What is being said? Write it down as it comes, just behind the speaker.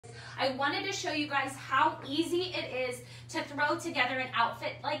I wanted to show you guys how easy it is to throw together an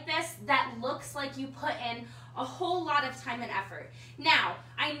outfit like this that looks like you put in a whole lot of time and effort. Now,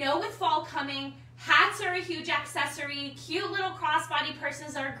 I know with fall coming, hats are a huge accessory, cute little crossbody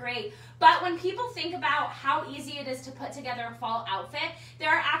purses are great, but when people think about how easy it is to put together a fall outfit, there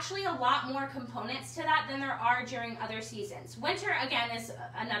are actually a lot more components to that than there are during other seasons. Winter, again, is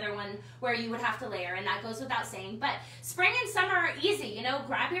another one where you would have to layer, and that goes without saying, but spring and summer are easy. You know,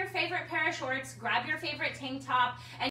 grab your favorite pair of shorts, grab your favorite tank top, and